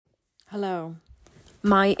Hello,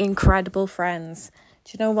 my incredible friends.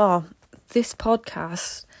 Do you know what? This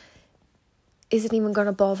podcast isn't even going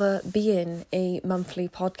to bother being a monthly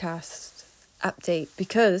podcast update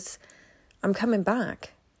because I'm coming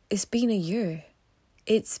back. It's been a year.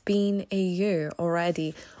 It's been a year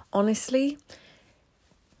already. Honestly,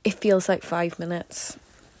 it feels like 5 minutes.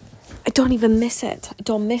 I don't even miss it. I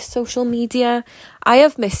don't miss social media. I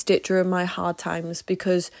have missed it during my hard times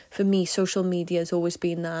because for me, social media has always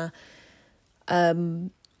been there.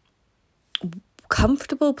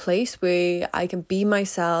 Comfortable place where I can be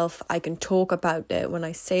myself, I can talk about it. When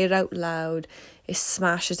I say it out loud, it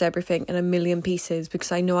smashes everything in a million pieces because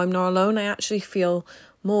I know I'm not alone. I actually feel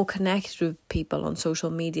more connected with people on social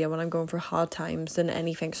media when I'm going through hard times than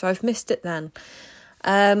anything. So I've missed it then.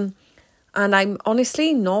 And I'm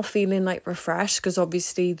honestly not feeling like refreshed because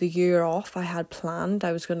obviously the year off I had planned.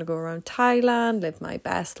 I was going to go around Thailand, live my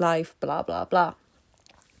best life, blah, blah, blah.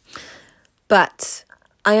 But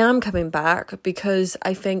I am coming back because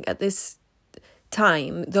I think at this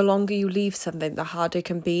time, the longer you leave something, the harder it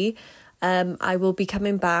can be. I will be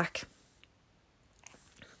coming back.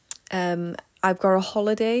 I've got a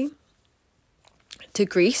holiday to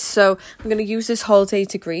Greece. So I'm going to use this holiday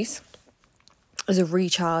to Greece as a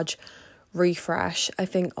refresh. I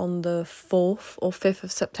think on the 4th or 5th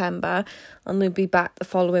of September. I'm going to be back the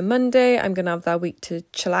following Monday. I'm going to have that week to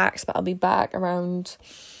chillax, but I'll be back around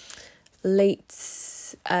late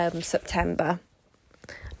September.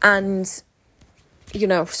 And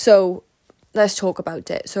so let's talk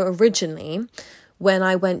about it. So originally when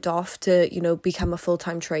I went off to become a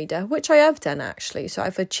full-time trader, which I have done actually, so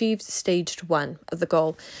I've achieved stage 1 of the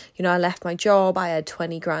goal. I left my job, I had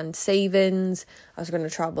 20 grand savings, I was going to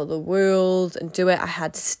travel the world and do it. I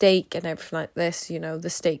had stake and everything like this. The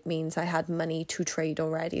stake means I had money to trade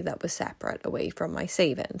already that was separate away from my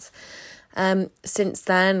savings. Since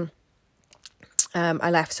then I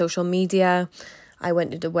left social media. I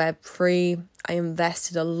went into Web3. I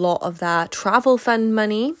invested a lot of that travel fund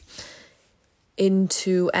money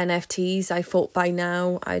into NFTs. I thought by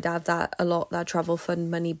now I'd have that travel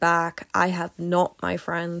fund money back. I have not, my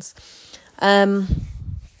friends. So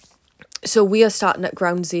we are starting at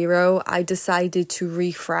ground zero. I decided to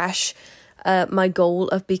refresh my goal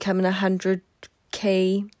of becoming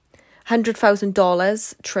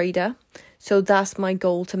 $100,000 trader. So that's my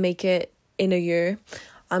goal, to make it in a year.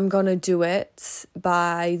 I'm going to do it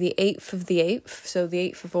by the 8th of the 8th, so the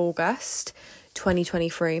 8th of August,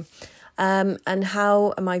 2023. And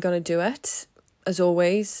how am I going to do it? As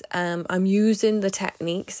always, I'm using the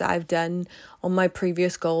techniques that I've done on my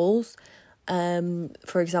previous goals. For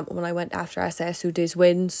example, when I went after SS Udi's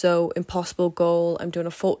win, so impossible goal, I'm doing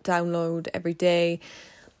a thought download every day.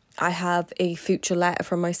 I have a future letter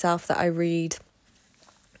from myself that I read.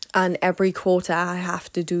 And every quarter I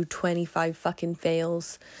have to do 25 fucking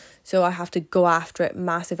fails. So I have to go after it,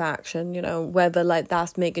 massive action, whether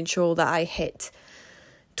that's making sure that I hit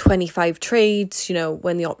 25 trades,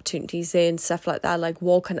 when the opportunity's in, stuff like that.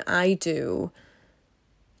 What can I do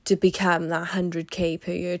to become that 100k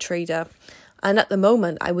per year trader? And at the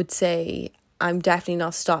moment, I would say I'm definitely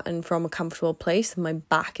not starting from a comfortable place. My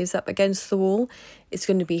back is up against the wall. It's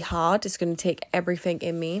going to be hard. It's going to take everything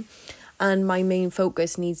in me. And my main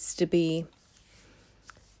focus needs to be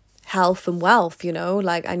health and wealth,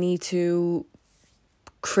 I need to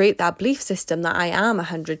create that belief system that I am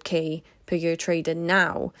 100k per year trader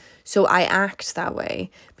now. So I act that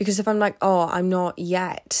way. Because if I'm like, oh, I'm not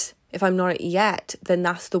yet. If I'm not yet, then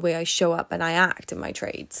that's the way I show up and I act in my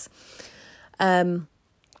trades.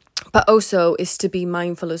 But also is to be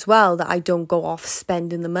mindful as well that I don't go off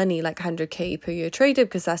spending the money like 100k per year trader,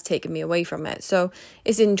 because that's taken me away from it. So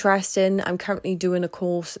it's interesting. I'm currently doing a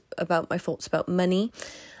course about my thoughts about money.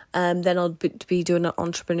 Then I'll be doing an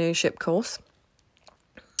entrepreneurship course.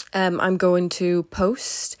 I'm going to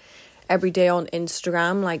post every day on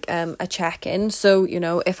Instagram, a check-in. So,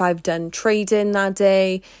 if I've done trading that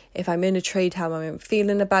day, if I'm in a trade, how I'm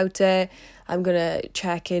feeling about it. I'm going to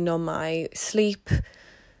check in on my sleep,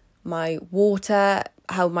 my water,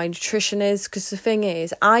 how my nutrition is. Because the thing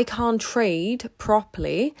is, I can't trade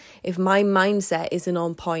properly if my mindset isn't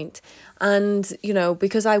on point. And,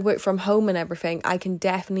 because I work from home and everything, I can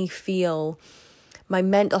definitely feel my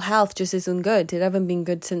mental health just isn't good. It hasn't been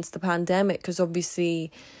good since the pandemic, because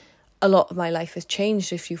obviously a lot of my life has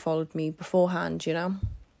changed if you followed me beforehand,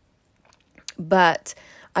 But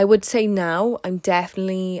I would say now I'm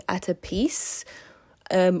definitely at a peace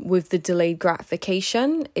with the delayed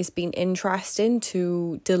gratification. It's been interesting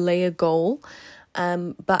to delay a goal,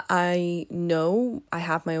 but I know I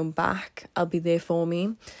have my own back. I'll be there for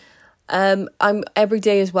me. I'm every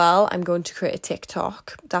day as well, I'm going to create a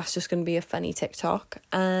TikTok. That's just going to be a funny TikTok.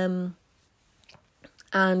 And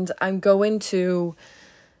I'm going to,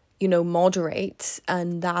 moderate,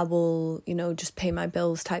 and that will, just pay my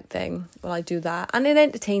bills type thing while I do that. And it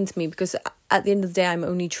entertains me because at the end of the day, I'm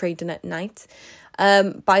only trading at night.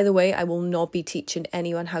 By the way, I will not be teaching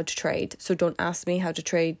anyone how to trade. So don't ask me how to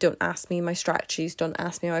trade. Don't ask me my strategies. Don't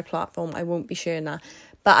ask me my platform. I won't be sharing that.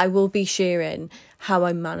 But I will be sharing how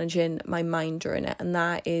I'm managing my mind during it. And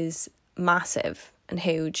that is massive and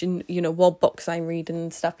huge. And, what books I'm reading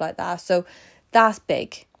and stuff like that. So that's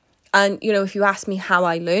big. And, if you ask me how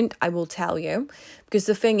I learned, I will tell you. Because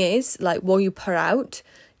the thing is, like, what you put out,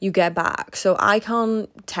 you get back. So I can't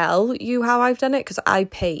tell you how I've done it because I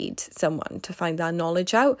paid someone to find that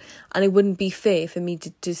knowledge out. And it wouldn't be fair for me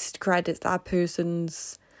to discredit that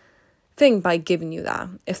person's thing by giving you that,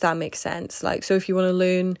 if that makes sense. Like, so if you want to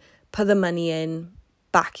learn, put the money in,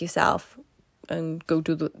 back yourself, and go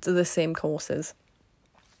do the same courses.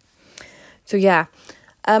 So yeah.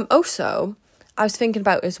 Also, I was thinking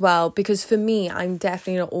about as well, because for me, I'm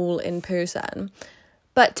definitely not all in person,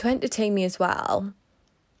 but to entertain me as well,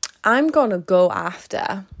 I'm gonna go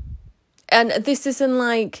after, and this isn't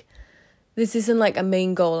like a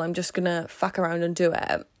main goal, I'm just gonna fuck around and do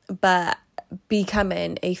it, but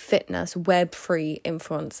becoming a fitness Web3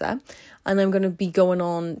 influencer. And I'm going to be going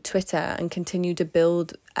on Twitter and continue to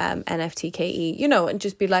build NFTKE, and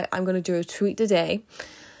just be like, I'm going to do a tweet a day,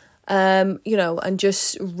 and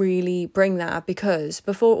just really bring that, because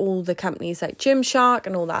before all the companies like Gymshark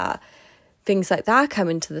and all that, things like that come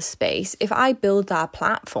into the space, if I build that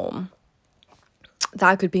platform,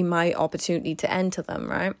 that could be my opportunity to enter them,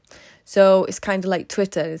 right? So it's kind of like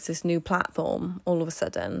Twitter is this new platform all of a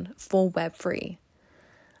sudden for Web3.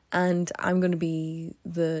 And I'm going to be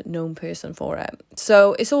the known person for it.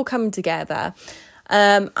 So it's all coming together.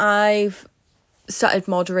 I've started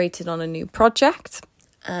moderating on a new project.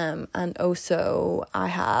 And also I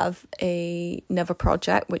have another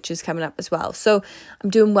project which is coming up as well. So I'm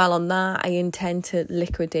doing well on that. I intend to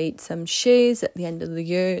liquidate some shares at the end of the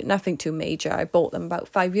year. Nothing too major. I bought them about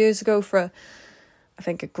 5 years ago for, I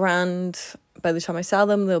think, $1,000. By the time I sell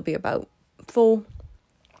them, they'll be about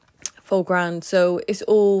 $4,000. So it's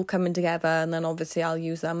all coming together, and then obviously I'll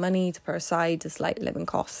use that money to put aside as like living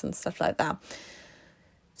costs and stuff like that.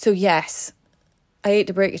 So yes, I hate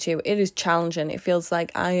to break it to you, it is challenging. It feels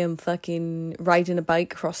like I am fucking riding a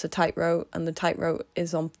bike across a tightrope, and the tightrope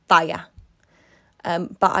is on fire.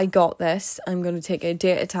 But I got this. I'm going to take it a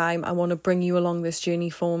day at a time. I want to bring you along this journey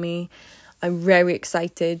for me. I'm very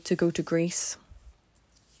excited to go to Greece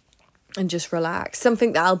and just relax.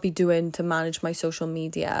 Something that I'll be doing to manage my social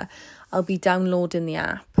media. I'll be downloading the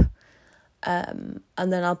app. And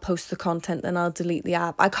then I'll post the content, then I'll delete the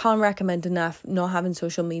app. I can't recommend enough not having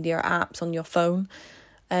social media apps on your phone.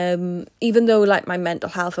 Even though like my mental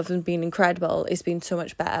health hasn't been incredible, it's been so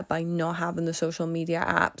much better by not having the social media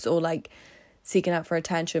apps or like seeking out for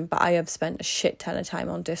attention. But I have spent a shit ton of time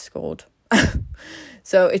on Discord.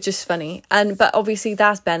 So it's just funny. But obviously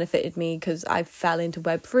that's benefited me because I fell into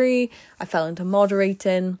Web3, I fell into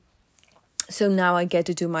moderating. So now I get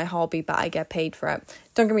to do my hobby, but I get paid for it.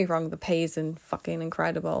 Don't get me wrong, the pay isn't fucking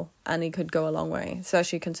incredible, and it could go a long way,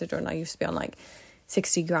 especially considering I used to be on like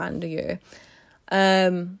 60 grand a year.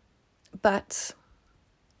 But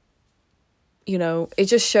it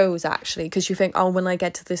just shows actually, because you think, oh, when I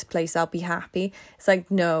get to this place, I'll be happy. It's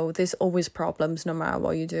like, no, there's always problems no matter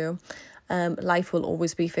what you do. Life will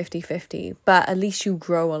always be 50-50, but at least you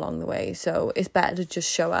grow along the way. So it's better to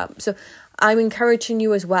just show up. So I'm encouraging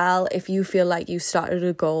you as well. If you feel like you started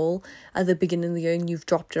a goal at the beginning of the year and you've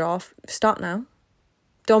dropped it off, start now.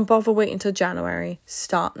 Don't bother waiting until January.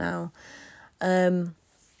 Start now.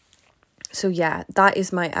 So yeah, that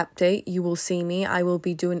is my update. You will see me. I will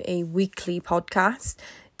be doing a weekly podcast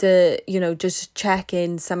to, just check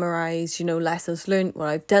in, summarize, lessons learned, what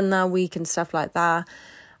I've done that week and stuff like that.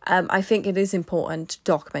 I think it is important to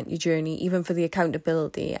document your journey, even for the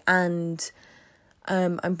accountability, and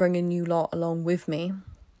I'm bringing you lot along with me.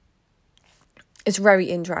 It's very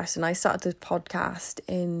interesting. I started this podcast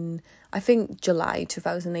in, I think, July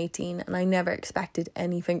 2018, and I never expected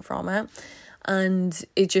anything from it. And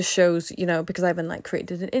it just shows, because I've been like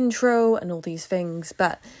created an intro and all these things,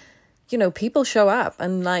 but people show up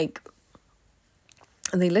and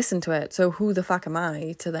they listen to it. So who the fuck am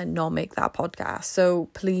I to then not make that podcast? So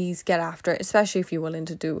please get after it, especially if you're willing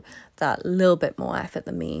to do that little bit more effort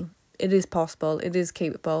than me. It is possible. It is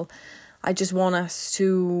capable. I just want us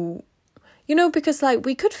to, because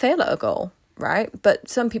we could fail at a goal, right? But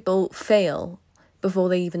some people fail before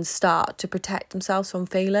they even start to protect themselves from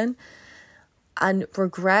failing. And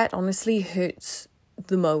regret honestly hurts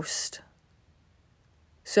the most.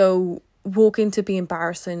 So walk into be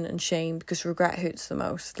embarrassing and shame, because regret hurts the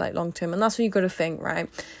most, like long term. And that's what you got to think, right?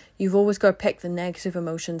 You've always got to pick the negative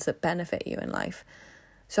emotions that benefit you in life.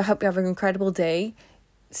 So I hope you have an incredible day.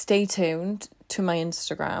 Stay tuned to my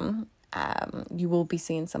Instagram. You will be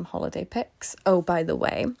seeing some holiday pics. Oh, by the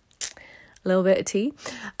way, a little bit of tea.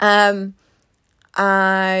 I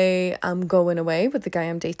am going away with the guy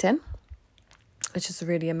I'm dating, which is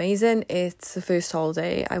really amazing. It's the first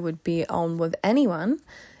holiday I would be on with anyone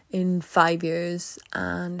in 5 years,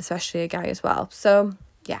 and especially a guy as well. So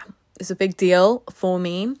yeah, it's a big deal for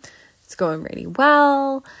me. It's going really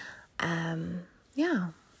well. Yeah,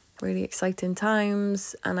 really exciting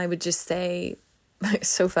times. And I would just say, it's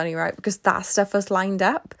so funny, right? Because that stuff was lined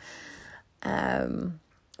up.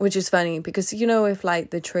 Which is funny because, you know, if like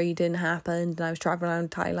the trading happened and I was traveling around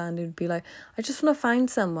Thailand, it would be like, I just want to find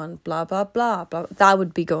someone, blah, blah, blah, blah. That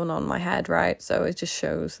would be going on in my head, right? So it just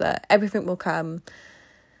shows that everything will come.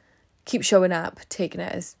 Keep showing up, taking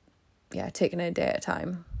it a day at a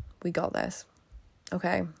time. We got this.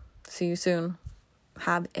 Okay. See you soon.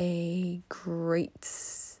 Have a great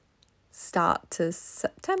start to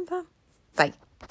September. Bye.